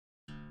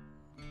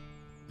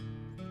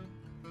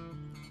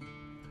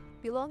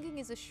Belonging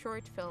is a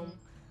short film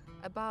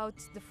about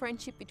the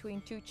friendship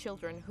between two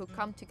children who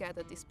come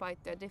together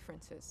despite their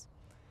differences.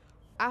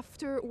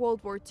 After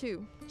World War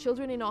II,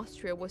 children in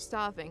Austria were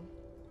starving,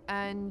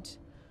 and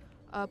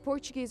a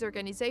Portuguese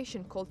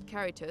organization called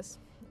Caritas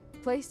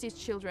placed these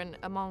children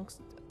amongst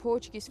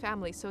Portuguese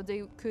families so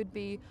they could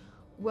be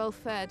well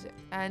fed.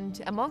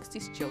 And amongst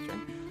these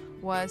children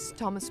was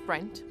Thomas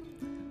Brent,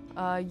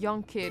 a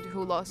young kid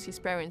who lost his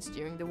parents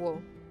during the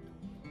war.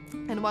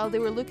 And while they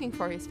were looking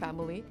for his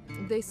family,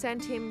 they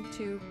sent him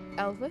to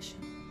Elvas,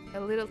 a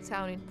little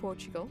town in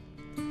Portugal.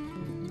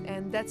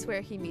 And that's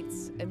where he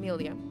meets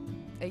Emilia,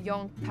 a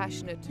young,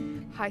 passionate,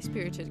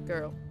 high-spirited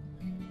girl.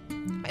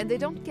 And they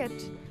don't get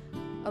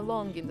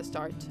along in the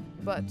start,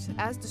 but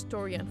as the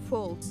story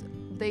unfolds,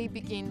 they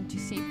begin to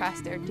see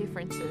past their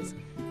differences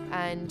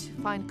and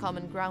find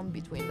common ground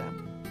between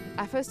them.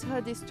 I first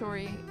heard this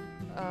story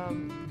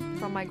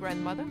from my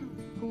grandmother,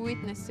 who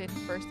witnessed it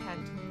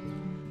firsthand.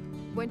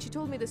 When she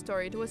told me the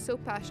story, it was so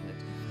passionate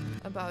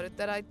about it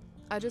that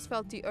I just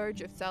felt the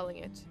urge of telling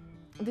it.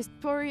 This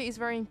story is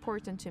very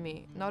important to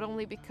me, not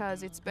only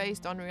because it's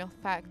based on real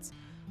facts,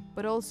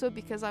 but also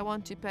because I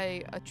want to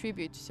pay a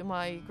tribute to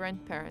my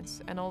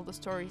grandparents and all the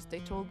stories they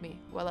told me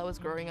while I was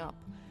growing up.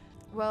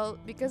 Well,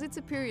 because it's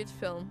a period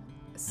film,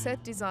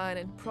 set design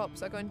and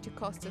props are going to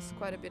cost us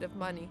quite a bit of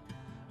money,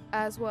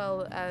 as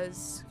well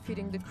as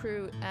feeding the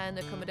crew and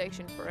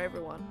accommodation for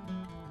everyone.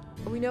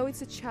 We know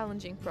it's a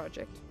challenging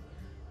project,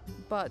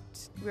 but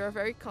we are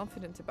very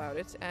confident about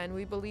it, and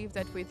we believe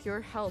that with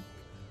your help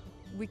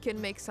we can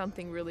make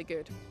something really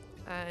good.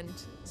 And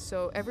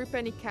so every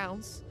penny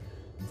counts.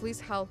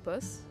 Please help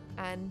us,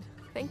 and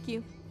thank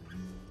you.